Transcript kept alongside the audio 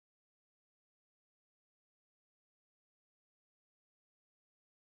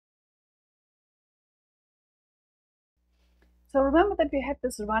So remember that we had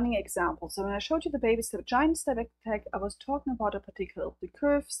this running example. So when I showed you the baby step, giant step attack, I was talking about a particular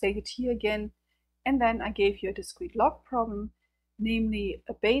curve stated here again, and then I gave you a discrete log problem, namely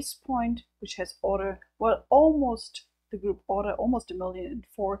a base point which has order, well, almost the group order, almost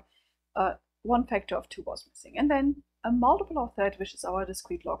 1,000,004. One factor of 2 was missing, and then a multiple of that, which is our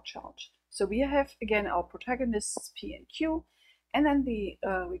discrete log challenge. So we have again our protagonists P and Q, and then the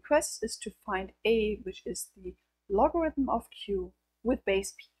request is to find A, which is the logarithm of Q with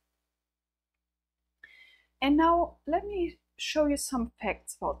base P. And now let me show you some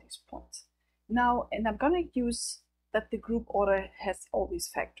facts about these points. Now, and I'm going to use that the group order has all these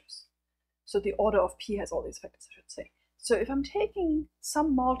factors. So the order of P has all these factors, I should say. So if I'm taking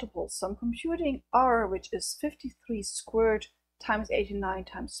some multiples, so I'm computing R, which is 53 squared times 89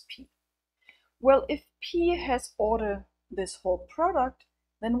 times P. Well, if P has order this whole product,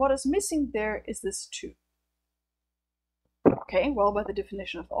 then what is missing there is this 2. Okay, well, by the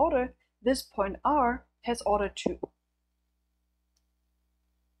definition of order, this point R has order 2.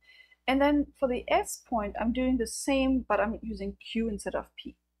 And then for the S point, I'm doing the same, but I'm using Q instead of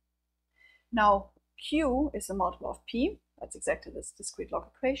P. Now, Q is a multiple of P. That's exactly this discrete log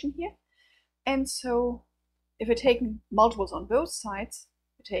equation here. And so if we're taking multiples on both sides,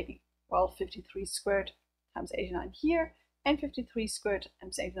 we're taking, well, 53 squared times 89 here, and 53 squared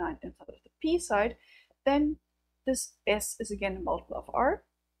times 89 inside of the P side, then this S is again a multiple of R.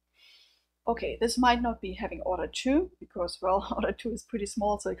 Okay, this might not be having order 2, because, well, order 2 is pretty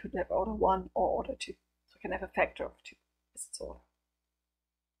small, so it could have order 1 or order 2. So it can have a factor of 2 as its order.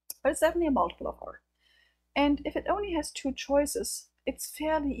 But it's definitely a multiple of R. And if it only has 2 choices, it's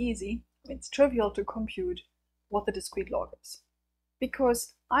fairly easy, it's trivial to compute what the discrete log is.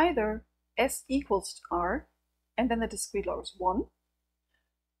 Because either S equals R, and then the discrete log is 1,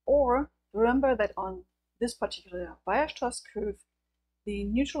 or remember that on this particular Weierstrass curve, the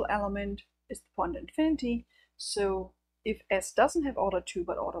neutral element is the point infinity, so if S doesn't have order 2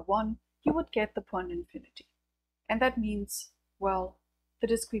 but order 1, you would get the point infinity. And that means, well, the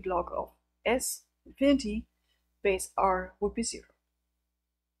discrete log of S infinity base R would be 0.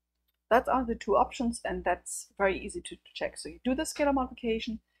 That are the 2 options, and that's very easy to check. So you do the scalar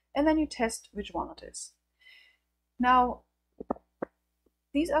multiplication, and then you test which one it is. Now,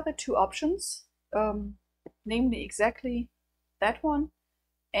 these are the 2 options, namely exactly that one,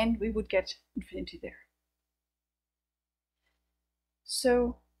 and we would get infinity there.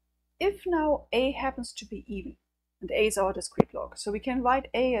 So if now A happens to be even, and A is our discrete log, so we can write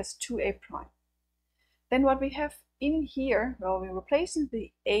A as 2A prime. Then what we have in here, well, we're replacing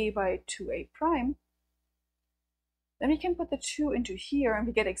the A by 2A prime, then we can put the 2 into here, and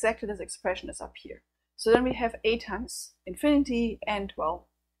we get exactly this expression as up here. So then we have A times infinity, and, well,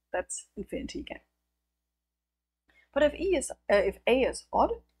 that's infinity again. But if A is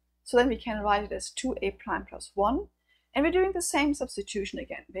odd, so then we can write it as 2A prime plus 1, and we're doing the same substitution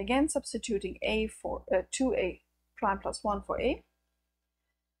again. We're again substituting A for 2A prime plus 1 for A.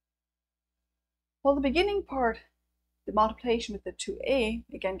 Well, the beginning part, the multiplication with the 2A,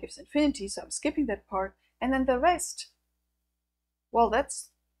 again gives infinity, so I'm skipping that part, and then the rest, well,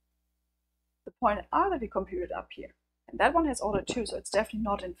 that's the point R that we computed up here, and that one has order 2, so it's definitely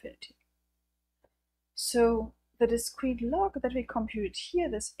not infinity. So the discrete log that we computed here,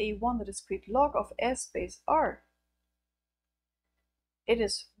 this A1, the discrete log of S base R, it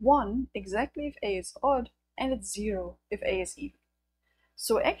is 1 exactly if A is odd, and it's 0 if A is even.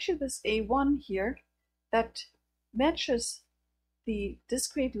 So actually this A1 here, that matches the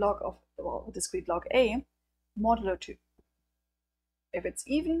discrete log of, well, the discrete log A modulo 2. If it's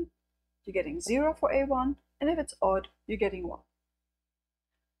even, you're getting 0 for A1, and if it's odd, you're getting 1.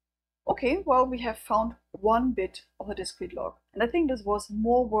 Okay, well, we have found one bit of the discrete log, and I think this was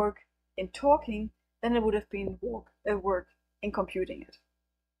more work in talking than it would have been work in computing it.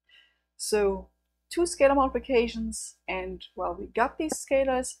 So 2 scalar multiplications, and, well, we got these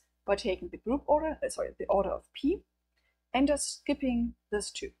scalars by taking the group order, the order of P, and just skipping this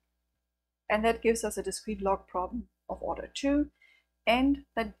 2. And that gives us a discrete log problem of order 2, and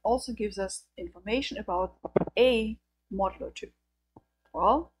that also gives us information about A modulo 2.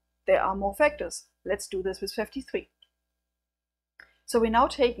 Well, there are more factors. Let's do this with 53. So we're now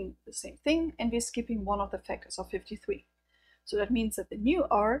taking the same thing, and we're skipping one of the factors of 53. So that means that the new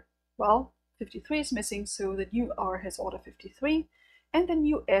R, well, 53 is missing, so the new R has order 53, and the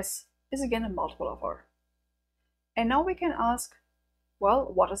new S is again a multiple of R. And now we can ask,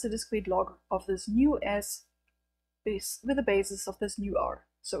 well, what is the discrete log of this new S with the basis of this new R?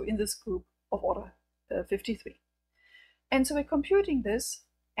 So in this group of order 53. And so we're computing this,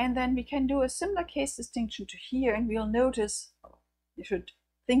 and then we can do a similar case distinction to here, and we'll notice, You should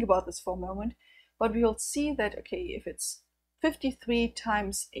think about this for a moment. But we will see that, okay, if it's 53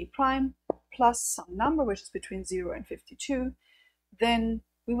 times a prime plus some number, which is between 0 and 52, then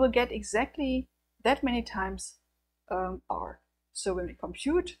we will get exactly that many times r. So when we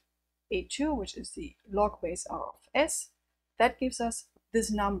compute a2, which is the log base r of s, that gives us this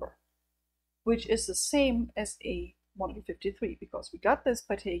number, which is the same as a modulo 53, because we got this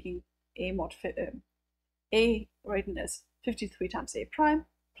by taking a mod a written as 53 times a prime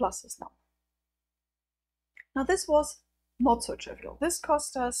plus this number. Now this was not so trivial. This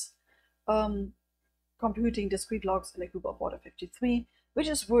cost us computing discrete logs in a group of order 53, which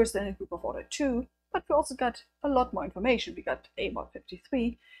is worse than a group of order 2, but we also got a lot more information. We got a mod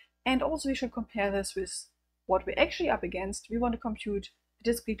 53, and also we should compare this with what we're actually up against. We want to compute a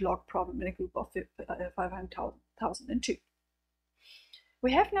discrete log problem in a group of 500,002.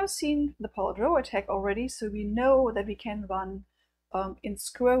 We have now seen the Pollard-Rowe attack already, so we know that we can run in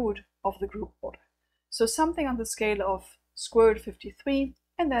square root of the group order. So something on the scale of square root 53,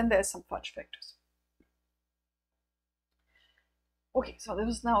 and then there's some fudge factors. Okay, so there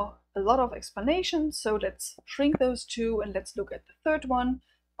was now a lot of explanation, so let's shrink those two and let's look at the third one.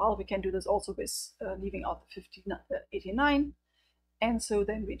 Well, we can do this also with leaving out the 89. And so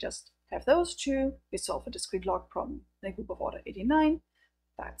then we just have those two. We solve a discrete log problem in a group of order 89.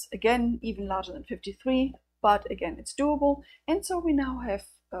 That's again even larger than 53, but again it's doable. And so we now have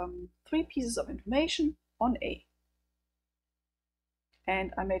 3 pieces of information on A.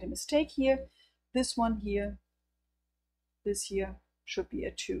 And I made a mistake here. This one here, this here should be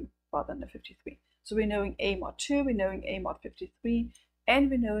a 2 rather than a 53. So we're knowing A mod 2, we're knowing A mod 53,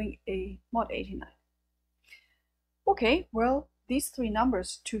 and we're knowing A mod 89. Okay, well, these 3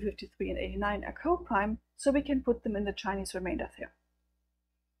 numbers, 253 and 89, are co-prime, so we can put them in the Chinese remainder theorem.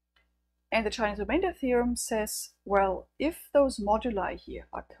 And the Chinese remainder theorem says, well, if those moduli here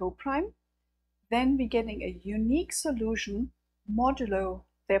are co-prime, then we're getting a unique solution modulo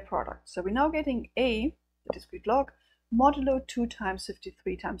their product. So we're now getting A, the discrete log, modulo 2 times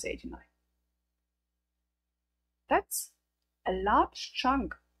 53 times 89. That's a large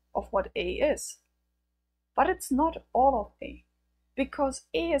chunk of what A is. But it's not all of A, because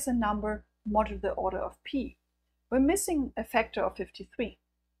A is a number modulo the order of P. We're missing a factor of 53.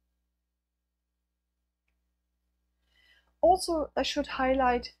 Also, I should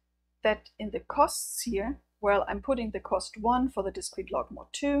highlight that in the costs here, well, I'm putting the cost 1 for the discrete log mod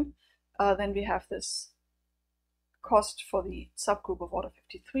 2, then we have this cost for the subgroup of order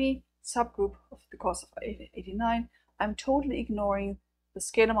 53, subgroup of the cost of 89. I'm totally ignoring the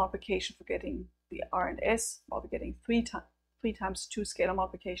scalar multiplication for getting the R and S, while we're getting 3 times 2 scalar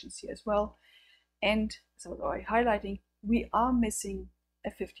multiplications here as well. And as I was already highlighting, we are missing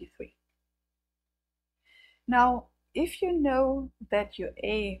a 53. Now, if you know that your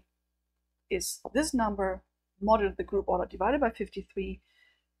A is this number modulo the group order divided by 53,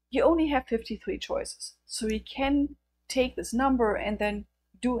 you only have 53 choices. So you can take this number and then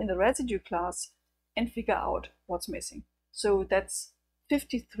do in the residue class and figure out what's missing. So that's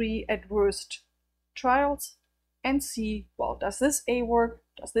 53 at worst trials and see, well, does this A work?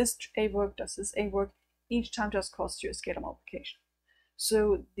 Does this A work? Does this A work? Each time just costs you a scalar multiplication.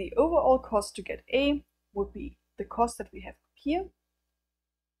 So the overall cost to get A would be the cost that we have here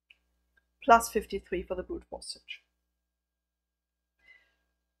plus 53 for the brute force search.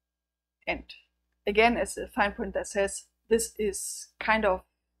 And again, as a fine print that says, this is kind of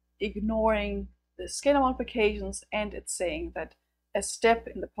ignoring the scalar multiplications, and it's saying that a step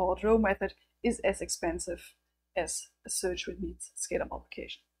in the Pollard-Rowe method is as expensive as a search which needs scalar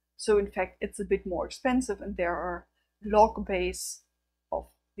multiplication. So in fact, it's a bit more expensive, and there are log base of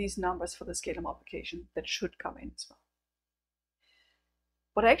these numbers for the scalar multiplication that should come in as well.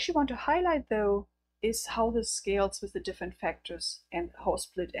 What I actually want to highlight, though, is how this scales with the different factors and how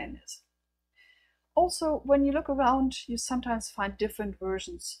split n is. Also, when you look around, you sometimes find different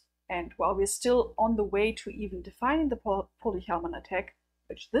versions. And while we're still on the way to even defining the Pohlig-Hellman attack,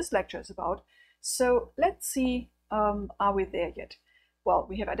 which this lecture is about, so let's see, are we there yet? Well,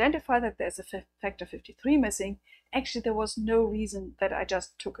 we have identified that there's a factor 53 missing. Actually, there was no reason that I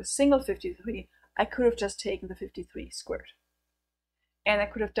just took a single 53. I could have just taken the 53 squared. And I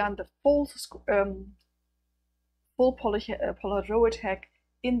could have done the full Pollard-Rowe attack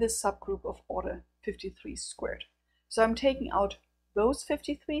in this subgroup of order 53 squared. So I'm taking out those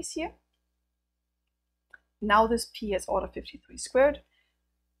 53s here. Now this P has order 53 squared.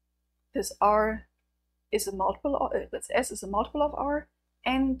 This R is a multiple of, this S is a multiple of R.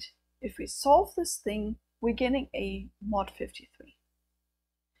 And if we solve this thing, we're getting a mod 53.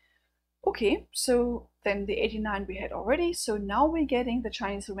 Okay, so than the 89 we had already. So now we're getting the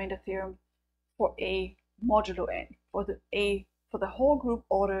Chinese remainder theorem for A modulo n, for the whole group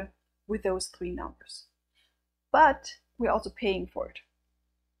order with those three numbers. But we're also paying for it.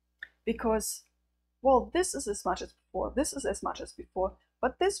 Because, well, this is as much as before, this is as much as before,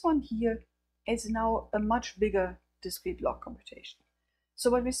 but this one here is now a much bigger discrete log computation. So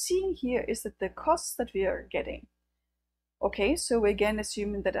what we're seeing here is that the costs that we are getting, okay, so we're again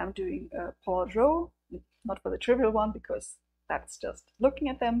assuming that I'm doing a Pollard row, not for the trivial one because that's just looking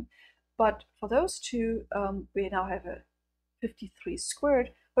at them, but for those two, we now have a 53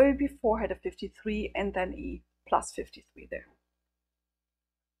 squared, where we before had a 53 and then E plus 53 there.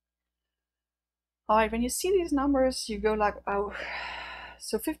 All right, when you see these numbers, you go like, oh,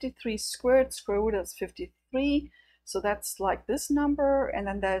 so 53 squared, square root is 53. So that's like this number, and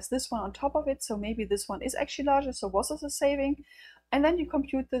then there's this one on top of it. So maybe this one is actually larger, so was this a saving? And then you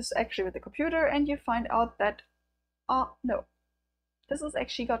compute this actually with the computer, and you find out that, no, this has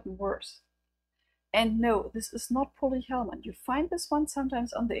actually gotten worse. And no, this is not Pohlig-Hellman. You find this one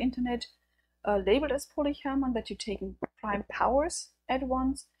sometimes on the internet labeled as Pohlig-Hellman, that you're taking prime powers at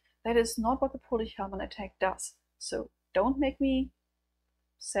once. That is not what the Pohlig-Hellman attack does. So don't make me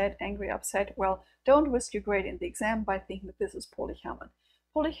sad, angry, upset. Well, don't risk your grade in the exam by thinking that this is Pohlig-Hellman.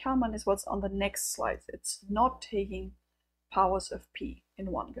 Pohlig-Hellman is what's on the next slide. It's not taking powers of p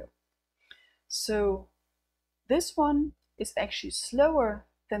in one go. So this one is actually slower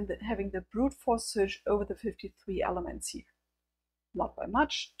than having the brute force search over the 53 elements here. Not by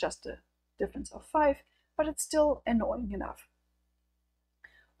much, just a difference of 5, but it's still annoying enough.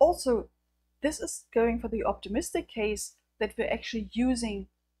 Also, this is going for the optimistic case that we're actually using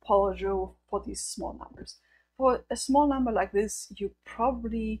Pollard row for these small numbers. For a small number like this, you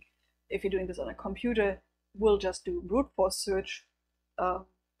probably, if you're doing this on a computer, will just do brute force search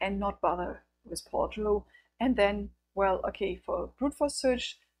and not bother with Pollard row. And then, well, okay, for brute force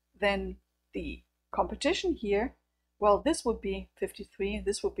search, then the competition here, well, this would be 53,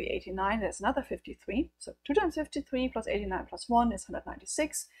 this would be 89, there's another 53. So 2 times 53 plus 89 plus 1 is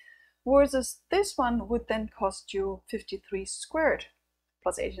 196. Versus this one would then cost you 53 squared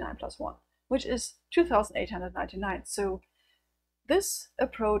plus 89 plus 1, which is 2,899. So this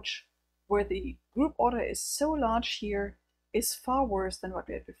approach, where the group order is so large here, is far worse than what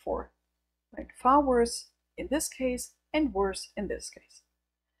we had before. Right? Far worse in this case and worse in this case.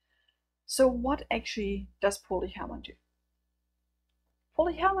 So what actually does Pohlig-Hellman do?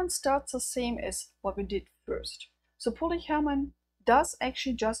 Pohlig-Hellman starts the same as what we did first. So Pohlig-Hellman does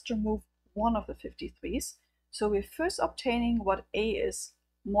actually just remove one of the 53s. So we're first obtaining what A is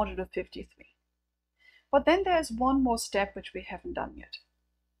modulo 53. But then there's one more step which we haven't done yet.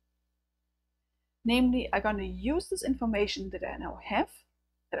 Namely, I'm going to use this information that I now have,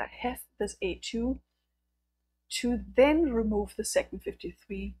 that I have this A2, to then remove the second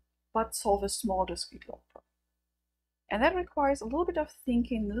 53, but solve a small discrete log problem. And that requires a little bit of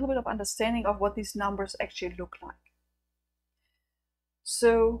thinking, a little bit of understanding of what these numbers actually look like.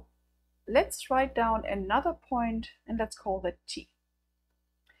 So let's write down another point, and let's call that t.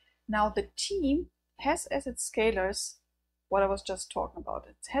 Now the t has as its scalars what I was just talking about.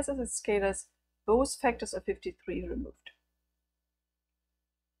 It has as its scalars both factors of 53 removed.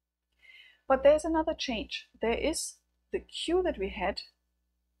 But there's another change. There is the q that we had,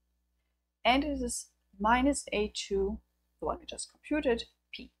 and it is minus a2, the one we just computed,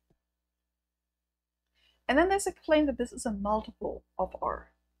 p. And then there's a claim that this is a multiple of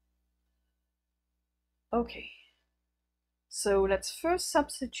r. Okay, so let's first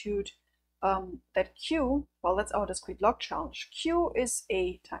substitute that q, well, that's our discrete log challenge. Q is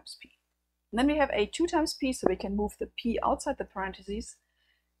a times p. And then we have a2 times p, so we can move the p outside the parentheses.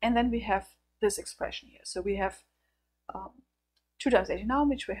 And then we have this expression here. So we have 2 times 89,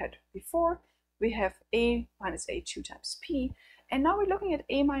 which we had before. We have a minus a2 times p. And now we're looking at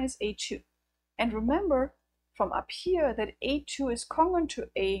a minus a2. And remember from up here that a2 is congruent to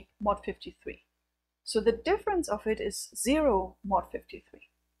a mod 53. So the difference of it is 0 mod 53.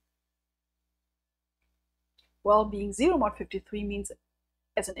 Well, being 0 mod 53 means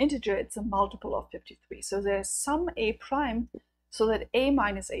as an integer it's a multiple of 53. So there's some a prime, so that a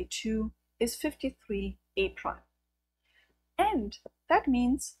minus a2 is 53 a prime. And that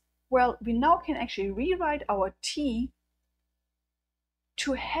means, well, we now can actually rewrite our t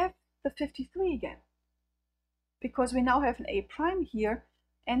to have the 53 again. Because we now have an a prime here,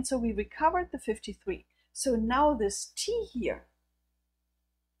 and so we recovered the 53. So now this t here,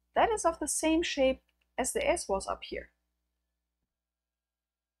 that is of the same shape as the s was up here.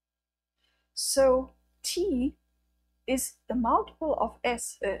 So t is the multiple of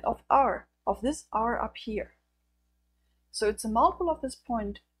of r of this r up here. So it's a multiple of this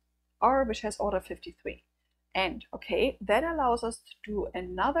point r, which has order 53. And okay, that allows us to do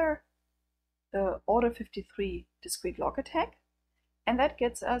another order 53 discrete log attack. And that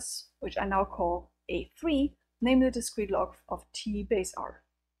gets us, which I now call A3, namely the discrete log of t base r.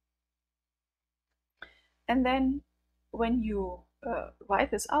 And then when you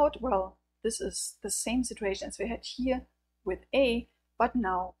write this out, well, this is the same situation as we had here with A, but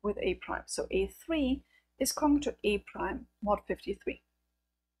now with A prime. So A3 is common to A prime mod 53.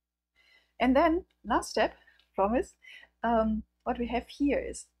 And then last step, promise, what we have here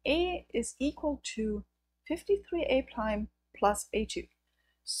is A is equal to 53A prime plus A2.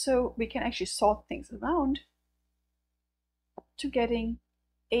 So we can actually sort things around to getting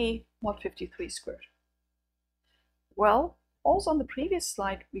A mod 53 squared. Well, also on the previous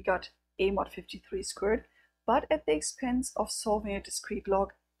slide we got A mod 53 squared, but at the expense of solving a discrete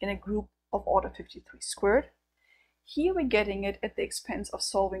log in a group of order 53 squared. Here we're getting it at the expense of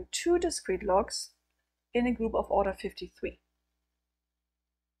solving two discrete logs in a group of order 53.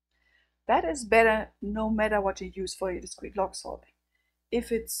 That is better no matter what you use for your discrete log solving.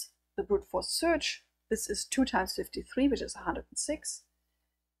 If it's the brute force search, this is 2 times 53, which is 106,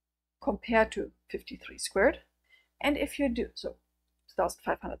 compared to 53 squared. And if you do, so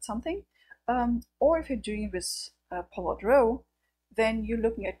 2500 something, or if you're doing it with powered row, then you're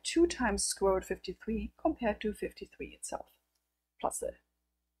looking at 2 times square root 53 compared to 53 itself, plus the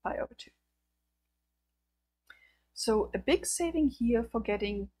pi over 2. So a big saving here for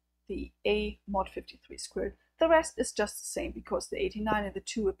getting the A mod 53 squared. The rest is just the same because the 89 and the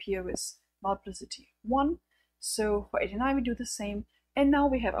 2 appear with multiplicity 1. So for 89 we do the same. And now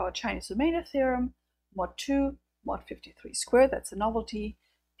we have our Chinese remainder theorem, mod 2, mod 53 squared, that's a novelty,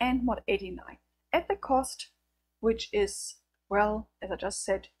 and mod 89 at the cost, which is, well, as I just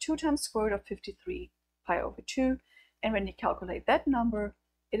said, 2 times square root of 53 pi over 2. And when you calculate that number,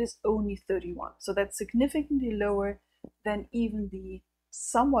 it is only 31. So that's significantly lower than even the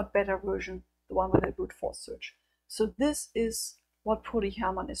somewhat better version, the one with the brute force search. So this is what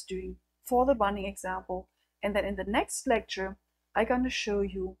Pohlig-Hellman is doing for the running example. And then in the next lecture, I'm going to show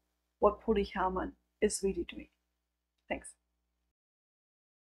you what Pohlig-Hellman is really doing. Thanks.